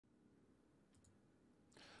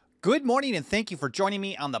Good morning, and thank you for joining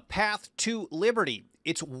me on the Path to Liberty.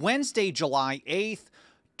 It's Wednesday, July 8th,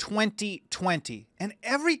 2020. And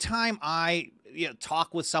every time I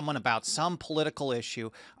talk with someone about some political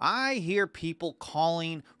issue, I hear people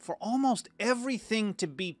calling for almost everything to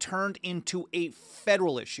be turned into a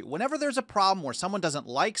federal issue. Whenever there's a problem where someone doesn't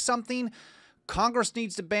like something, Congress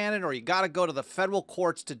needs to ban it, or you got to go to the federal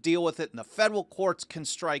courts to deal with it, and the federal courts can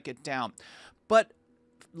strike it down. But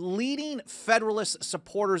leading Federalist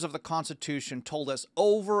supporters of the Constitution told us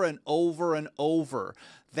over and over and over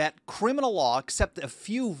that criminal law, except a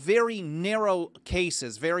few very narrow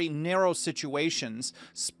cases, very narrow situations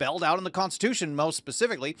spelled out in the Constitution most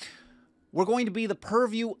specifically, were going to be the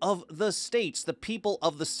purview of the states, the people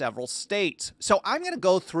of the several states. So I'm going to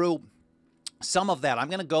go through some of that. I'm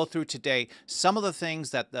going to go through today some of the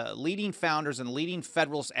things that the leading founders and leading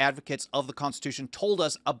Federalist advocates of the Constitution told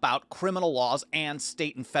us about criminal laws and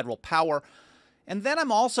state and federal power. And then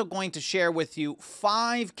I'm also going to share with you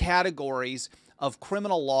 5 categories of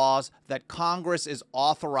criminal laws that Congress is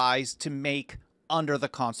authorized to make under the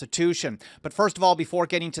Constitution. But first of all, before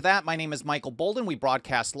getting to that, my name is Michael Bolden. We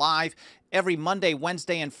broadcast live every Monday,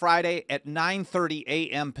 Wednesday, and Friday at 9:30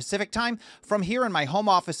 a.m. Pacific time from here in my home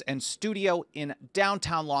office and studio in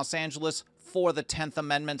downtown Los Angeles for the 10th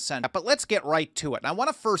Amendment Center. But let's get right to it. And I want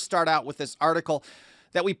to first start out with this article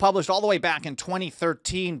that we published all the way back in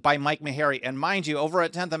 2013 by Mike Meharry. And mind you, over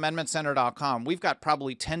at 10thamendmentcenter.com, we've got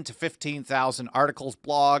probably 10 to 15,000 articles,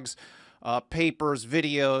 blogs, papers,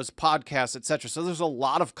 videos, podcasts, etc. So there's a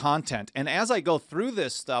lot of content. And as I go through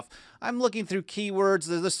this stuff, I'm looking through keywords.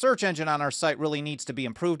 The search engine on our site really needs to be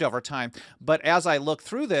improved over time. But as I look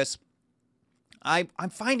through this, I'm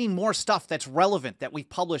finding more stuff that's relevant that we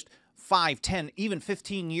published 5, 10, even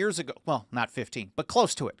 15 years ago. Well, not 15, but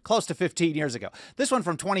close to it, close to 15 years ago. This one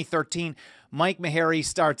from 2013, Mike Meharry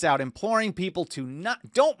starts out imploring people to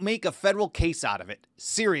don't make a federal case out of it.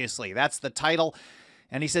 Seriously, that's the title.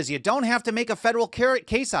 And he says, you don't have to make a federal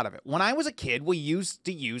case out of it. When I was a kid, we used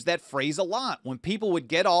to use that phrase a lot. When people would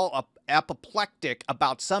get all apoplectic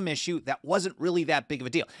about some issue that wasn't really that big of a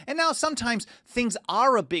deal. And now sometimes things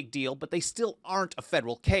are a big deal, but they still aren't a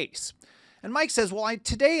federal case. And Mike says, well,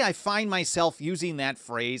 today I find myself using that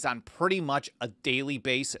phrase on pretty much a daily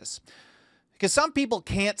basis. Because some people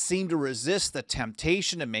can't seem to resist the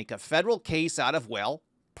temptation to make a federal case out of, well,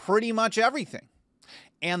 pretty much everything.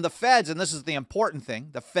 And the feds, and this is the important thing,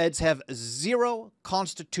 the feds have zero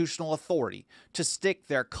constitutional authority to stick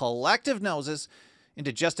their collective noses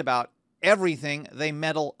into just about everything they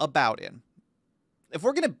meddle about in. If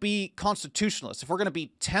we're going to be constitutionalists, if we're going to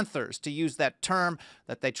be tenthers, to use that term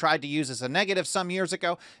that they tried to use as a negative some years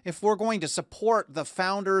ago, if we're going to support the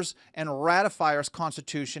founders and ratifiers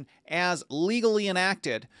Constitution as legally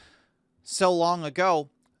enacted so long ago,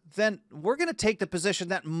 then we're going to take the position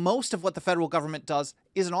that most of what the federal government does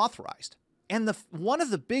isn't authorized. And one of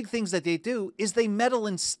the big things that they do is they meddle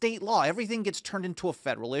in state law. Everything gets turned into a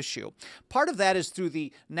federal issue. Part of that is through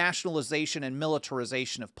the nationalization and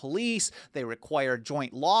militarization of police. They require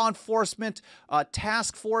joint law enforcement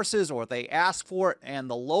task forces, or they ask for it, and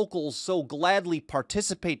the locals so gladly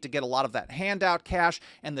participate to get a lot of that handout cash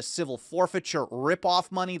and the civil forfeiture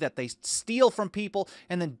ripoff money that they steal from people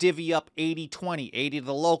and then divvy up 80-20, 80 to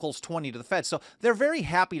the locals, 20 to the feds. So they're very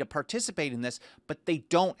happy to participate in this, but they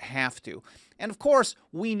don't have to. And of course,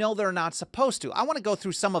 we know they're not supposed to. I want to go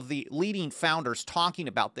through some of the leading founders talking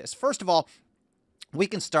about this. First of all, we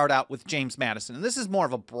can start out with James Madison. And this is more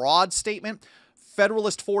of a broad statement.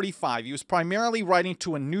 Federalist 45. He was primarily writing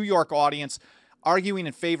to a New York audience, arguing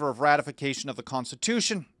in favor of ratification of the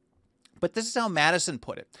Constitution. But this is how Madison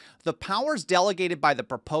put it. The powers delegated by the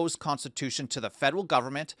proposed Constitution to the federal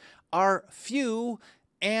government are few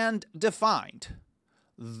and defined.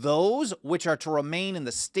 Those which are to remain in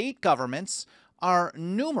the state governments are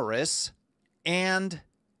numerous and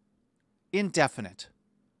indefinite.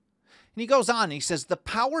 And he goes on, and he says, the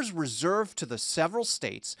powers reserved to the several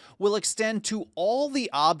states will extend to all the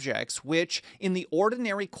objects which, in the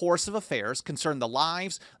ordinary course of affairs, concern the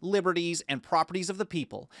lives, liberties, and properties of the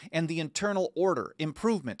people, and the internal order,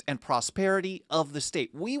 improvement, and prosperity of the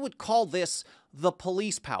state. We would call this the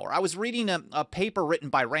police power. I was reading a paper written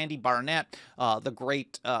by Randy Barnett, the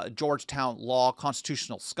great Georgetown law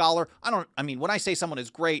constitutional scholar. When I say someone is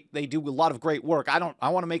great, they do a lot of great work. I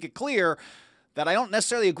want to make it clear that I don't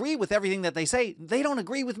necessarily agree with everything that they say. They don't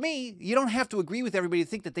agree with me. You don't have to agree with everybody to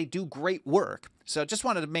think that they do great work. So just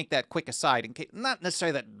wanted to make that quick aside. Not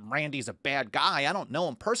necessarily that Randy's a bad guy. I don't know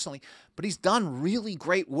him personally, but he's done really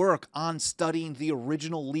great work on studying the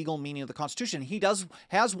original legal meaning of the Constitution. He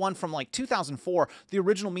has one from like 2004, the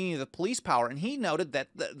original meaning of the police power, and he noted that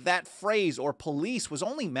that phrase or police was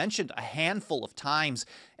only mentioned a handful of times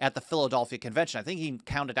at the Philadelphia Convention. I think he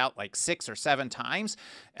counted out like 6 or 7 times,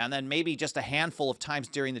 and then maybe just a handful of times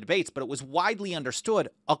during the debates, but it was widely understood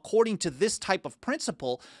according to this type of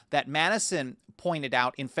principle that Madison pointed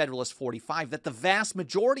out in Federalist 45, that the vast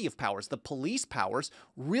majority of powers, the police powers,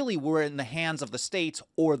 really were in the hands of the states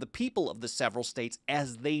or the people of the several states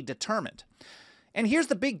as they determined. And here's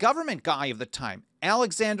the big government guy of the time,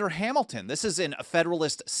 Alexander Hamilton. This is in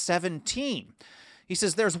Federalist 17. He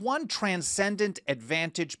says, there's one transcendent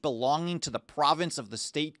advantage belonging to the province of the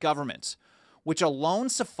state governments, which alone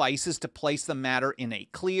suffices to place the matter in a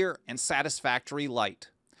clear and satisfactory light.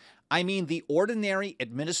 I mean the ordinary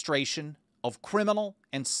administration of criminal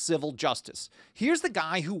and civil justice. Here's the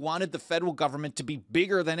guy who wanted the federal government to be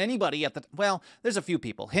bigger than anybody at the, well, there's a few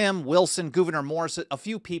people. Him, Wilson, Gouverneur Morris, a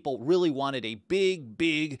few people really wanted a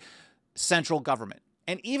big central government.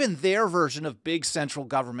 And even their version of big central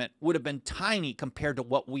government would have been tiny compared to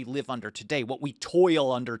what we live under today, what we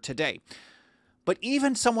toil under today. But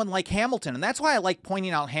even someone like Hamilton, and that's why I like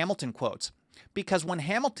pointing out Hamilton quotes, because when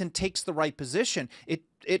Hamilton takes the right position,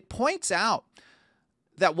 it points out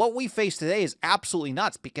that what we face today is absolutely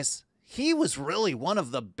nuts, because he was really one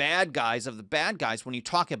of the bad guys of the bad guys when you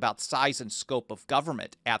talk about size and scope of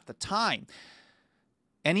government at the time.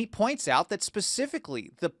 And he points out that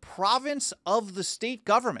specifically the province of the state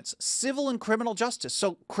governments, civil and criminal justice.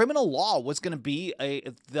 So criminal law was going to be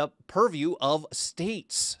the purview of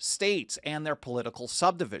states and their political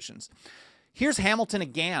subdivisions. Here's Hamilton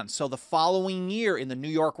again. So the following year in the New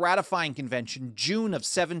York Ratifying Convention, June of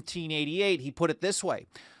 1788, he put it this way: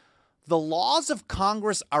 the laws of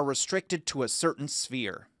Congress are restricted to a certain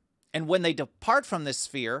sphere, and when they depart from this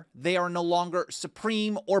sphere, they are no longer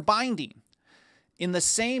supreme or binding. In the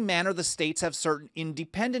same manner, the states have certain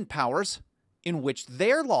independent powers in which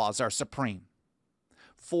their laws are supreme.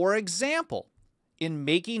 For example, in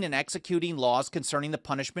making and executing laws concerning the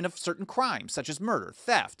punishment of certain crimes, such as murder,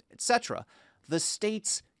 theft, etc., the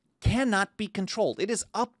states cannot be controlled. It is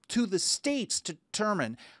up to the states to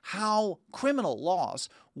determine how criminal laws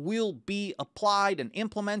will be applied and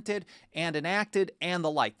implemented and enacted and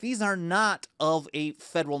the like. These are not of a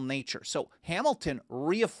federal nature. So Hamilton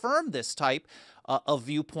reaffirmed this type of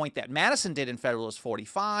viewpoint that Madison did in Federalist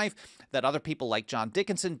 45, that other people like John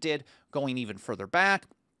Dickinson did going even further back,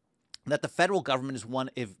 that the federal government is one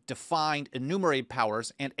of defined, enumerated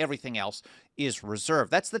powers, and everything else is reserved.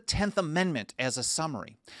 That's the 10th Amendment as a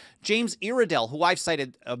summary. James Iredell, who I've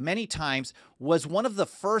cited many times, was one of the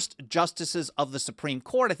first justices of the Supreme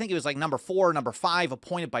Court. I think he was like number 4 or number 5,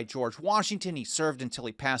 appointed by George Washington. He served until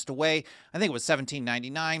he passed away. I think it was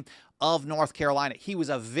 1799, of North Carolina. He was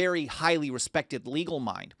a very highly respected legal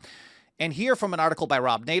mind. And here from an article by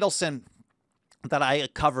Rob Natelson that I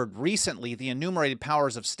covered recently, the enumerated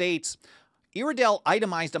powers of states, Iredell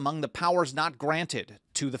itemized among the powers not granted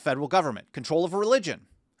to the federal government: control of religion,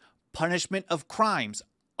 punishment of crimes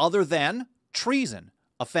other than treason,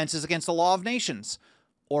 offenses against the law of nations,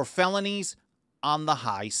 or felonies on the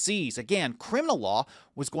high seas. Again, criminal law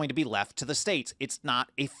was going to be left to the states. It's not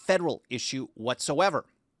a federal issue whatsoever.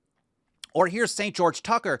 Or here's St. George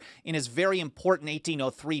Tucker in his very important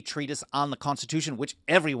 1803 treatise on the Constitution, which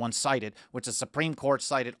everyone cited, which the Supreme Court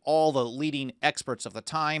cited, all the leading experts of the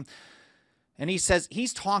time. And he says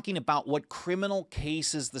he's talking about what criminal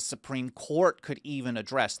cases the Supreme Court could even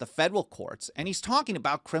address, the federal courts. And he's talking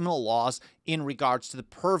about criminal laws in regards to the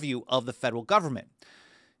purview of the federal government.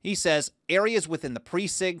 He says areas within the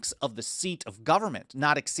precincts of the seat of government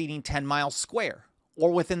not exceeding 10 miles square,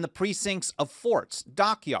 or within the precincts of forts,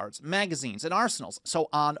 dockyards, magazines, and arsenals. So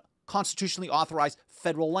on constitutionally authorized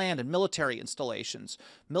federal land and military installations,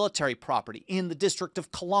 military property in the District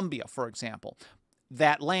of Columbia, for example.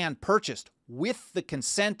 That land purchased with the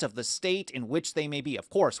consent of the state in which they may be, of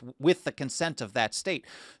course, with the consent of that state.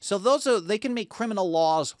 So they can make criminal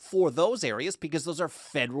laws for those areas because those are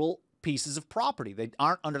federal pieces of property. They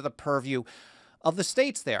aren't under the purview of the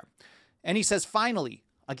states there. And he says, finally,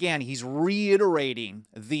 again, he's reiterating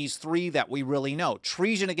these 3 that we really know: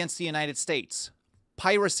 treason against the United States,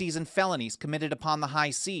 piracies and felonies committed upon the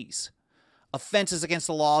high seas, offenses against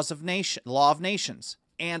the law of nations,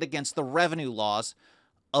 and against the revenue laws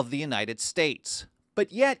of the United States.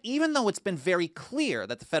 But yet, even though it's been very clear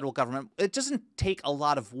that the federal government, it doesn't take a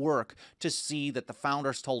lot of work to see that the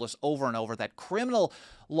founders told us over and over that criminal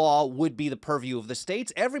law would be the purview of the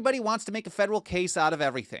states. Everybody wants to make a federal case out of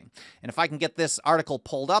everything. And if I can get this article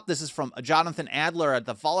pulled up, this is from Jonathan Adler at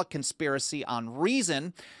the Volokh Conspiracy on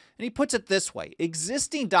Reason. And he puts it this way: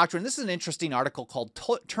 existing doctrine, this is an interesting article called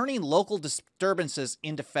Turning Local Disturbances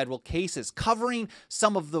into Federal Cases, covering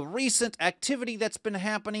some of the recent activity that's been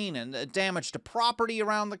happening and damage to property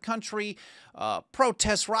around the country,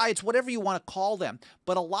 protests, riots, whatever you want to call them.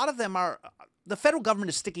 But a lot of them are, the federal government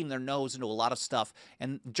is sticking their nose into a lot of stuff,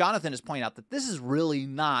 and Jonathan is pointing out that this is really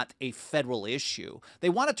not a federal issue. They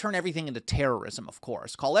want to turn everything into terrorism, of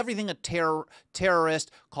course. Call everything a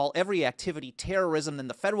terrorist, call every activity terrorism, then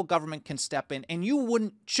the federal government can step in, and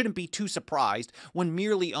you shouldn't be too surprised when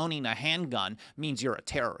merely owning a handgun means you're a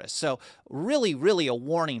terrorist. So really, really a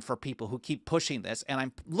warning for people who keep pushing this, and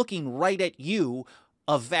I'm looking right at you,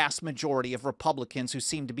 a vast majority of Republicans who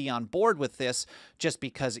seem to be on board with this just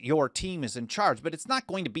because your team is in charge. But it's not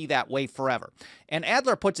going to be that way forever. And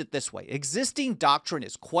Adler puts it this way: existing doctrine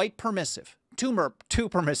is quite permissive, too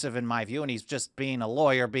permissive in my view, and he's just being a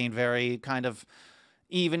lawyer, being very kind of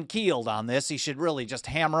even-keeled on this. He should really just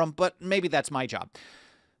hammer him, but maybe that's my job.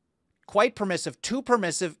 Quite permissive, too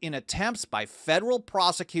permissive in attempts by federal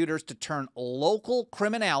prosecutors to turn local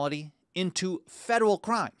criminality into federal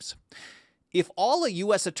crimes. If all a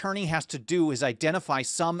U.S. attorney has to do is identify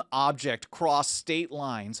some object cross state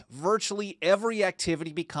lines, virtually every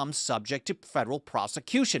activity becomes subject to federal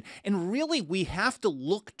prosecution. And really, we have to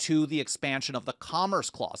look to the expansion of the Commerce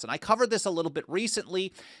Clause. And I covered this a little bit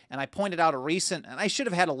recently, and I pointed out and I should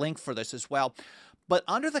have had a link for this as well. But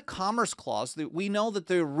under the Commerce Clause, we know that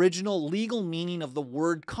the original legal meaning of the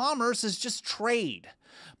word commerce is just trade.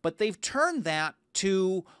 But they've turned that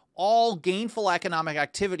to all gainful economic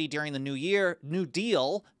activity during the New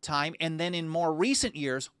Deal time, and then in more recent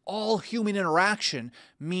years, all human interaction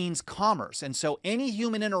means commerce. And so any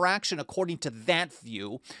human interaction, according to that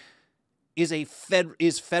view, is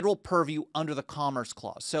federal purview under the Commerce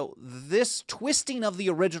Clause. So this twisting of the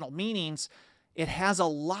original meanings, it has a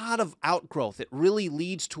lot of outgrowth. It really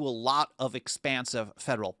leads to a lot of expansive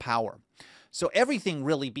federal power. So everything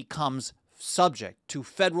really becomes subject to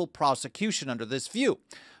federal prosecution under this view.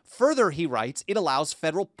 Further, he writes, it allows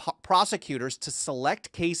federal prosecutors to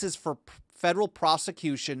select cases for federal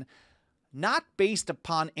prosecution not based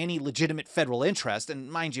upon any legitimate federal interest,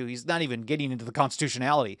 and mind you, he's not even getting into the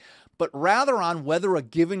constitutionality, but rather on whether a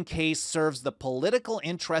given case serves the political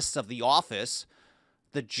interests of the office,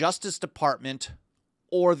 the Justice Department,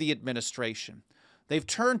 or the administration. They've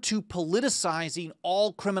turned to politicizing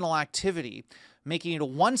all criminal activity, making it a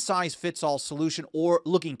one-size-fits-all solution, or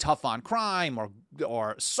looking tough on crime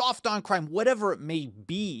or soft on crime, whatever it may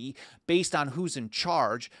be, based on who's in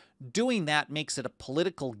charge. Doing that makes it a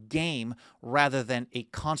political game rather than a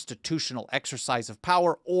constitutional exercise of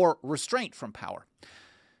power or restraint from power.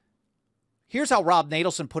 Here's how Rob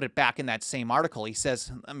Natelson put it back in that same article. He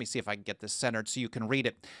says, let me see if I can get this centered so you can read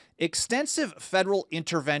it. Extensive federal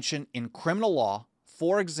intervention in criminal law,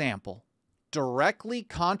 for example, directly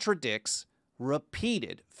contradicts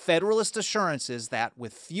repeated Federalist assurances that,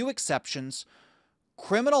 with few exceptions,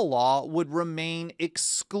 criminal law would remain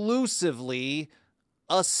exclusively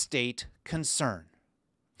a state concern.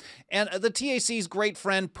 And the TAC's great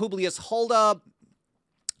friend Publius Hulda,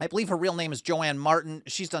 I believe her real name is Joanne Martin.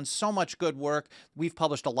 She's done so much good work. We've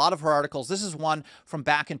published a lot of her articles. This is one from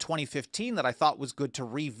back in 2015 that I thought was good to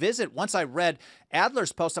revisit. Once I read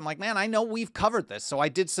Adler's post, I'm like, man, I know we've covered this. So I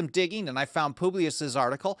did some digging and I found Publius's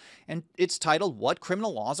article, and it's titled, What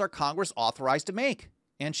Criminal Laws Are Congress Authorized to Make?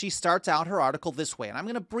 And she starts out her article this way, and I'm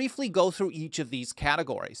going to briefly go through each of these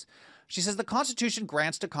categories. She says the Constitution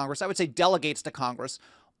grants to Congress, I would say delegates to Congress,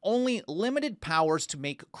 only limited powers to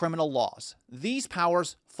make criminal laws. These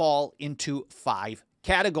powers fall into 5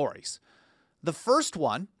 categories. The first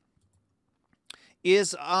one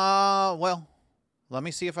is, well, let me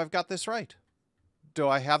see if I've got this right. Do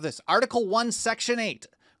I have this? Article 1, Section 8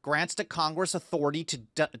 grants to Congress authority to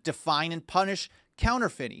define and punish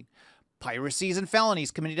counterfeiting, piracies and felonies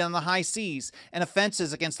committed on the high seas, and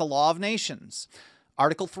offenses against the law of nations.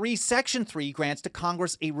 Article 3, Section 3 grants to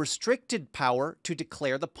Congress a restricted power to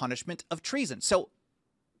declare the punishment of treason. So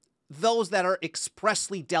those that are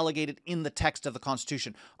expressly delegated in the text of the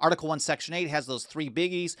Constitution. Article 1, Section 8 has those 3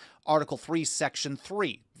 biggies. Article 3, Section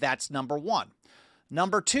 3, that's number 1.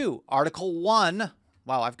 Number 2, Article 1,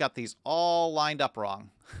 wow, I've got these all lined up wrong.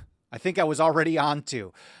 I think I was already on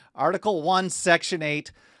to. Article 1, Section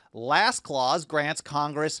 8, last clause grants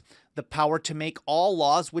Congress the power to make all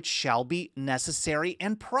laws which shall be necessary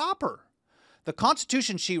and proper. The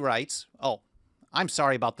Constitution, she writes, oh, I'm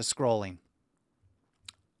sorry about the scrolling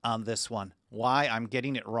on this one. Why? I'm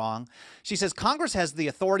getting it wrong. She says, Congress has the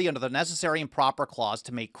authority under the necessary and proper clause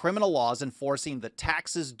to make criminal laws enforcing the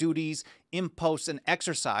taxes, duties, imposts, and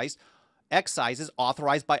excises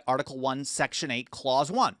authorized by Article 1, Section 8,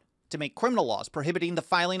 Clause 1, to make criminal laws prohibiting the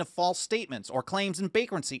filing of false statements or claims in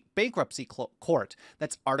bankruptcy court.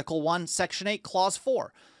 That's Article 1, Section 8, Clause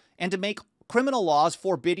 4, and to make criminal laws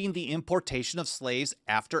forbidding the importation of slaves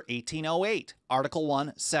after 1808, Article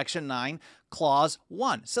 1, Section 9, Clause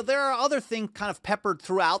 1. So there are other things kind of peppered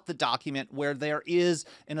throughout the document where there is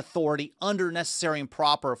an authority under necessary and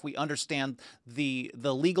proper, if we understand the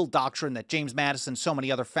legal doctrine that James Madison and so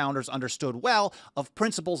many other founders understood well, of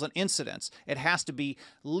principles and incidents. It has to be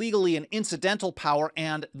legally an incidental power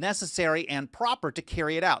and necessary and proper to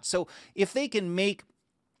carry it out. So if they can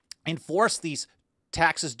enforce these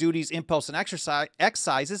taxes, duties, imposts, and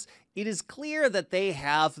excises, it is clear that they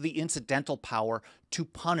have the incidental power to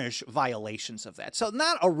punish violations of that. So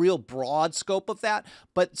not a real broad scope of that,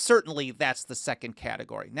 but certainly that's the second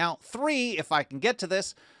category. Now, 3, if I can get to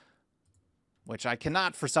this, which I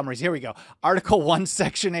cannot for some reason. Here we go. Article 1,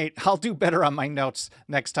 Section 8. I'll do better on my notes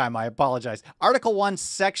next time. I apologize. Article 1,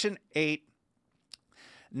 Section 8,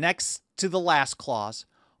 next to the last clause,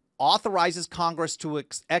 authorizes Congress to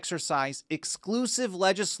exercise exclusive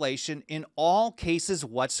legislation in all cases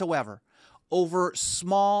whatsoever over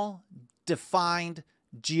small, defined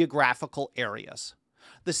geographical areas.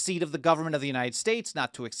 The seat of the government of the United States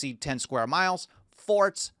not to exceed 10 square miles,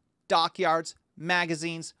 forts, dockyards,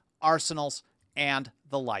 magazines, arsenals, and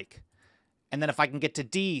the like. And then if I can get to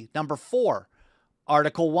D, number 4,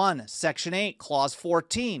 Article 1, Section 8, Clause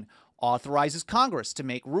 14, authorizes Congress to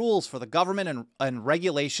make rules for the government and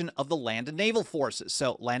regulation of the land and naval forces.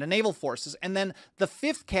 So land and naval forces. And then the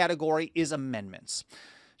 5th category is amendments.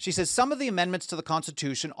 She says some of the amendments to the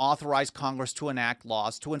Constitution authorize Congress to enact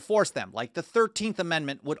laws to enforce them. Like the 13th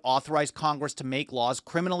Amendment would authorize Congress to make laws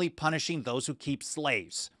criminally punishing those who keep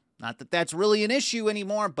slaves. Not that that's really an issue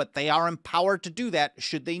anymore, but they are empowered to do that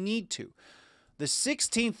should they need to. The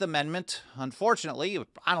 16th Amendment, unfortunately,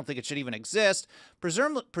 I don't think it should even exist,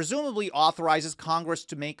 presumably authorizes Congress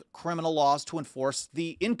to make criminal laws to enforce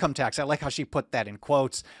the income tax. I like how she put that in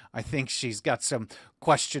quotes. I think she's got some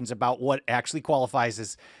questions about what actually qualifies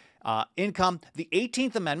as income. The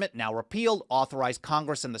 18th Amendment, now repealed, authorized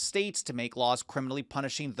Congress and the states to make laws criminally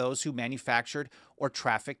punishing those who manufactured or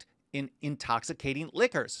trafficked in intoxicating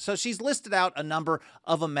liquors. So she's listed out a number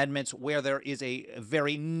of amendments where there is a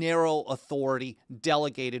very narrow authority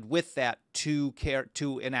delegated with that to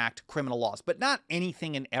enact criminal laws, but not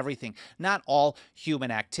anything and everything, not all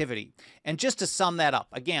human activity. And just to sum that up,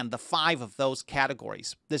 again, the 5 of those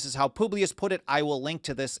categories. This is how Publius put it. I will link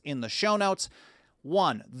to this in the show notes.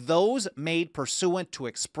 1, those made pursuant to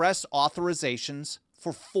express authorizations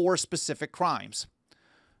for 4 specific crimes.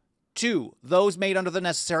 2, those made under the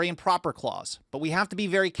necessary and proper clause. But we have to be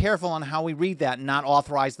very careful on how we read that and not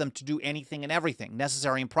authorize them to do anything and everything.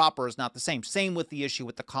 Necessary and proper is not the same. Same with the issue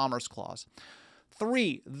with the Commerce Clause.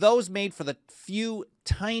 3, those made for the few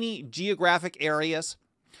tiny geographic areas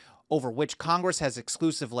over which Congress has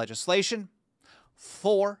exclusive legislation.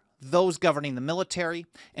 4, those governing the military.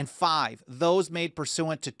 And 5, those made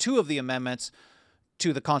pursuant to 2 of the amendments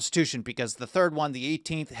to the Constitution, because the third one, the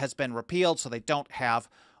 18th, has been repealed, so they don't have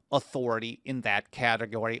authority in that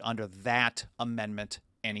category under that amendment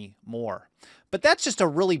anymore. But that's just a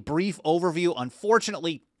really brief overview.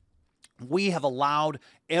 Unfortunately, we have allowed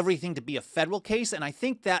everything to be a federal case, and I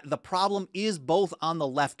think that the problem is both on the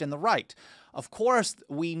left and the right. Of course,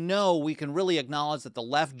 we know we can really acknowledge that the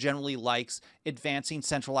left generally likes advancing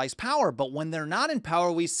centralized power, but when they're not in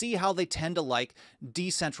power, we see how they tend to like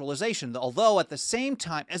decentralization, although at the same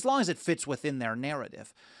time, as long as it fits within their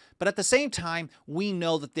narrative. But at the same time, we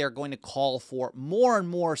know that they're going to call for more and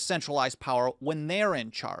more centralized power when they're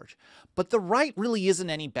in charge. But the right really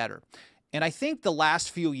isn't any better. And I think the last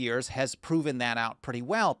few years has proven that out pretty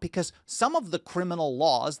well, because some of the criminal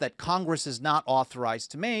laws that Congress is not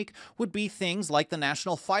authorized to make would be things like the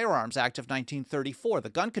National Firearms Act of 1934, the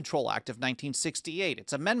Gun Control Act of 1968,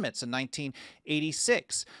 its amendments in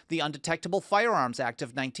 1986, the Undetectable Firearms Act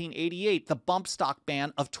of 1988, the bump stock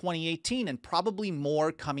ban of 2018, and probably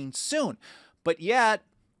more coming soon. But yet,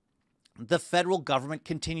 the federal government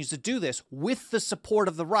continues to do this with the support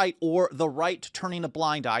of the right, or the right turning a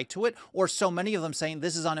blind eye to it, or so many of them saying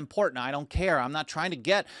this is unimportant. I don't care. I'm not trying to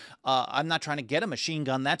get a machine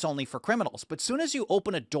gun. That's only for criminals. But soon as you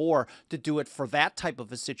open a door to do it for that type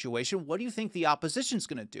of a situation, what do you think the opposition's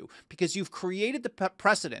going to do? Because you've created the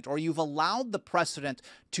precedent, or you've allowed the precedent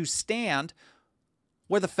to stand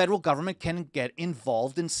where the federal government can get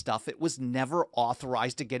involved in stuff it was never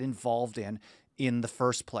authorized to get involved in the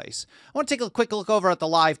first place. I want to take a quick look over at the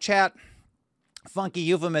live chat. Funky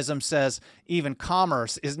Euphemism says, even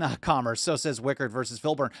commerce is not commerce. So says Wickard versus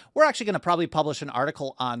Filburn. We're actually going to probably publish an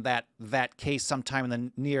article on that case sometime in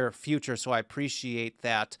the near future, so I appreciate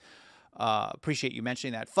that. Appreciate you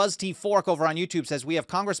mentioning that. Fuzz T Fork over on YouTube says, we have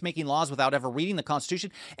Congress making laws without ever reading the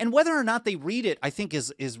Constitution. And whether or not they read it, I think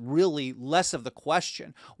is really less of the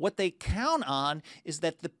question. What they count on is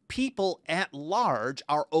that the people at large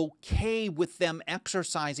are okay with them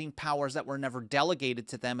exercising powers that were never delegated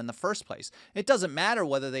to them in the first place. It doesn't matter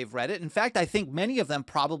whether they've read it. In fact, I think many of them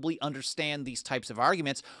probably understand these types of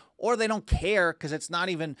arguments, or they don't care because it's not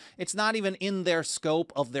even in their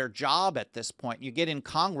scope of their job at this point. You get in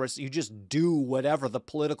Congress, you just do whatever the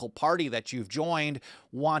political party that you've joined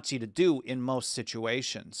wants you to do in most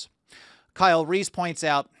situations. Kyle Reese points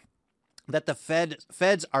out that the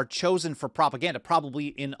feds are chosen for propaganda, probably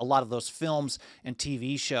in a lot of those films and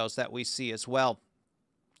TV shows that we see as well.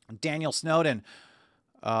 Daniel Snowden.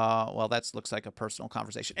 Well, that looks like a personal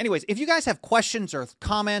conversation. Anyways, if you guys have questions or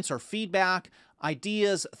comments or feedback,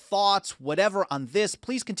 ideas, thoughts, whatever on this,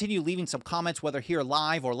 please continue leaving some comments, whether here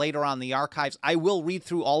live or later on in the archives. I will read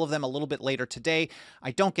through all of them a little bit later today. I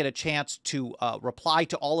don't get a chance to reply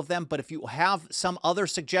to all of them, but if you have some other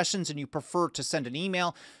suggestions and you prefer to send an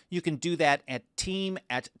email, you can do that at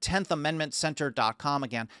team@10thamendmentcenter.com.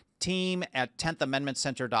 Again,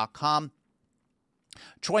 team@10thamendmentcenter.com.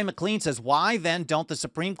 Troy McLean says, why then don't the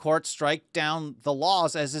Supreme Court strike down the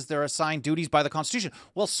laws as is their assigned duties by the Constitution?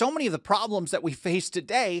 Well, so many of the problems that we face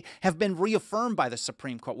today have been reaffirmed by the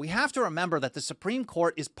Supreme Court. We have to remember that the Supreme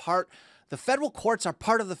Court is the federal courts are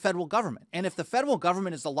part of the federal government. And if the federal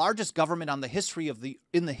government is the largest government in the history of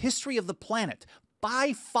the planet,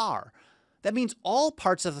 by far, that means all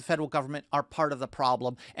parts of the federal government are part of the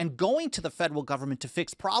problem, and going to the federal government to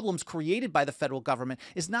fix problems created by the federal government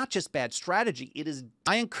is not just bad strategy. It is.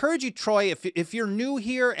 I encourage you, Troy, if you're new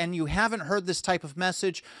here and you haven't heard this type of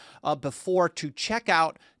message before, to check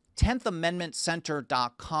out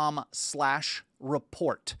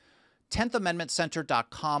 10thamendmentcenter.com/report.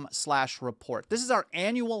 10thamendmentcenter.com/report. This is our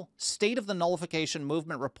annual State of the Nullification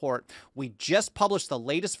Movement report. We just published the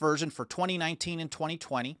latest version for 2019 and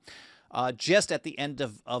 2020. Just at the end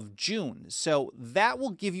of June. So that will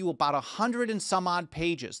give you about 100 and some odd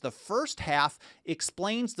pages. The first half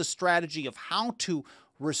explains the strategy of how to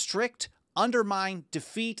restrict, undermine,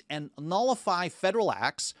 defeat, and nullify federal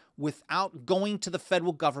acts without going to the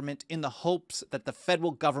federal government in the hopes that the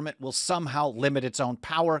federal government will somehow limit its own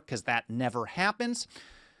power, because that never happens.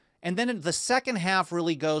 And then the second half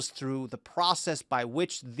really goes through the process by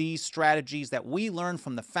which these strategies that we learned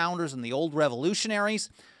from the founders and the old revolutionaries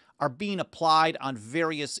are being applied on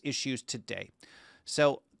various issues today.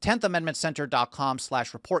 So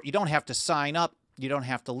 10thamendmentcenter.com/report. You don't have to sign up. You don't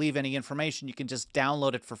have to leave any information. You can just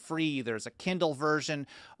download it for free. There's a Kindle version,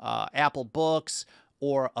 Apple Books,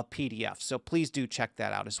 or a PDF. So please do check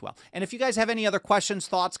that out as well. And if you guys have any other questions,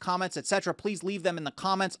 thoughts, comments, etc., please leave them in the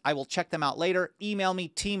comments. I will check them out later. Email me,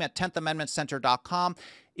 team@10thamendmentcenter.com.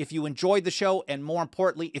 If you enjoyed the show, and more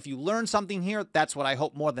importantly, if you learned something here, that's what I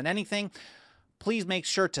hope more than anything. Please make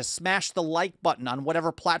sure to smash the like button on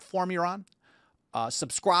whatever platform you're on.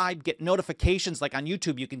 Subscribe, get notifications. Like on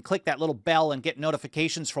YouTube, you can click that little bell and get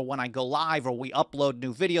notifications for when I go live or we upload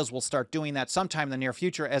new videos. We'll start doing that sometime in the near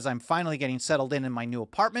future as I'm finally getting settled in my new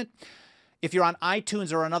apartment. If you're on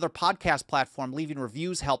iTunes or another podcast platform, leaving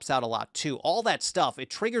reviews helps out a lot too. All that stuff, it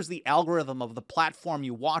triggers the algorithm of the platform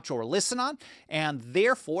you watch or listen on, and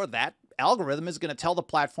therefore that algorithm is going to tell the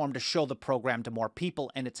platform to show the program to more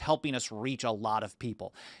people, and it's helping us reach a lot of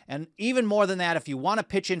people. And even more than that, if you want to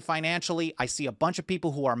pitch in financially, I see a bunch of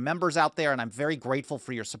people who are members out there, and I'm very grateful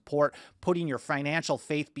for your support, putting your financial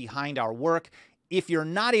faith behind our work. If you're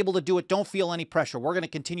not able to do it, don't feel any pressure. We're going to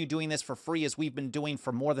continue doing this for free, as we've been doing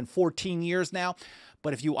for more than 14 years now.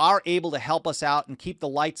 But if you are able to help us out and keep the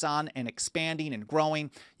lights on and expanding and growing,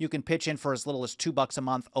 you can pitch in for as little as $2 a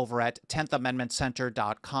month over at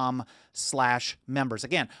 10thamendmentcenter.com/members.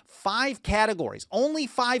 Again, 5 categories, only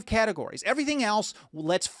 5 categories. Everything else,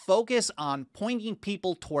 let's focus on pointing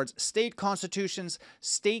people towards state constitutions,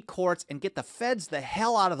 state courts, and get the feds the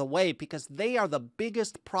hell out of the way, because they are the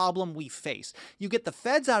biggest problem we face. You get the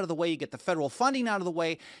feds out of the way, you get the federal funding out of the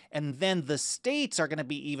way, and then the states are going to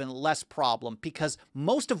be even less problem, because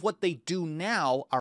most of what they do now are